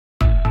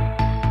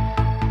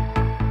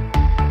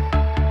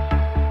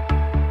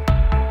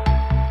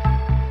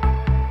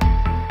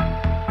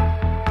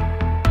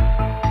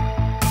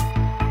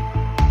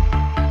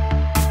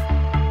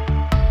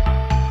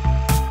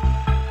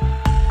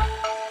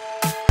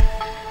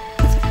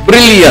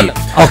Brilliant.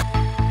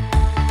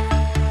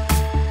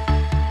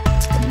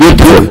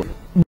 Beautiful.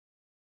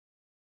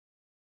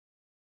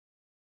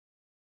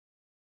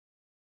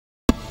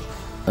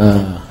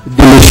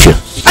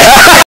 Delicious.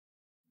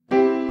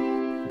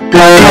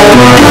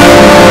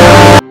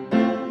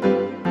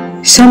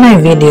 So my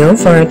video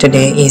for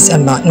today is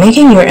about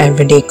making your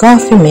everyday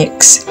coffee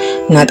mix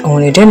not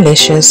only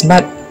delicious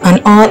but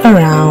an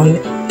all-around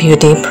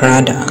beauty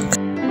product.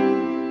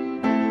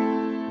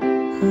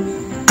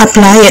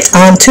 Apply it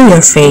onto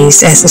your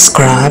face as a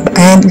scrub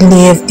and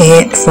leave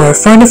it for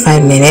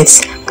 45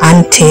 minutes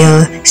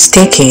until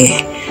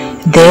sticky.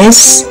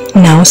 This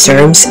now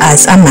serves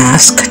as a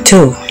mask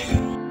too.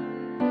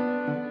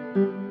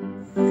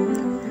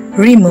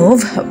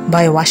 Remove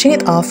by washing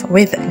it off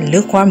with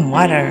lukewarm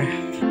water.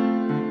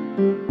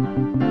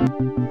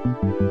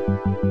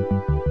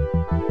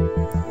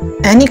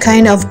 Any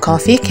kind of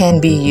coffee can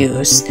be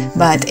used,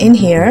 but in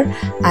here,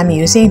 I'm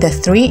using the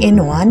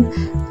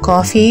 3-in-1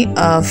 coffee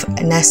of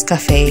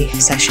NESCAFE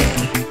sachet.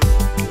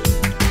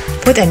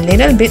 Put a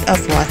little bit of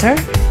water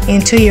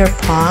into your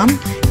palm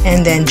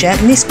and then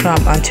gently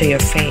scrub onto your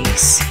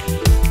face.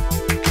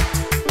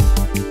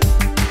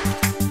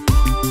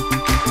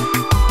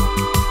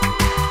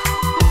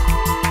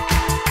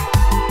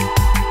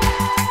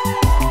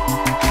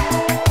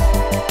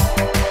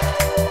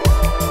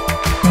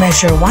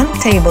 Measure 1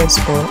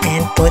 tablespoon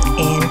and put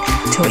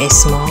into a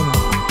small bowl.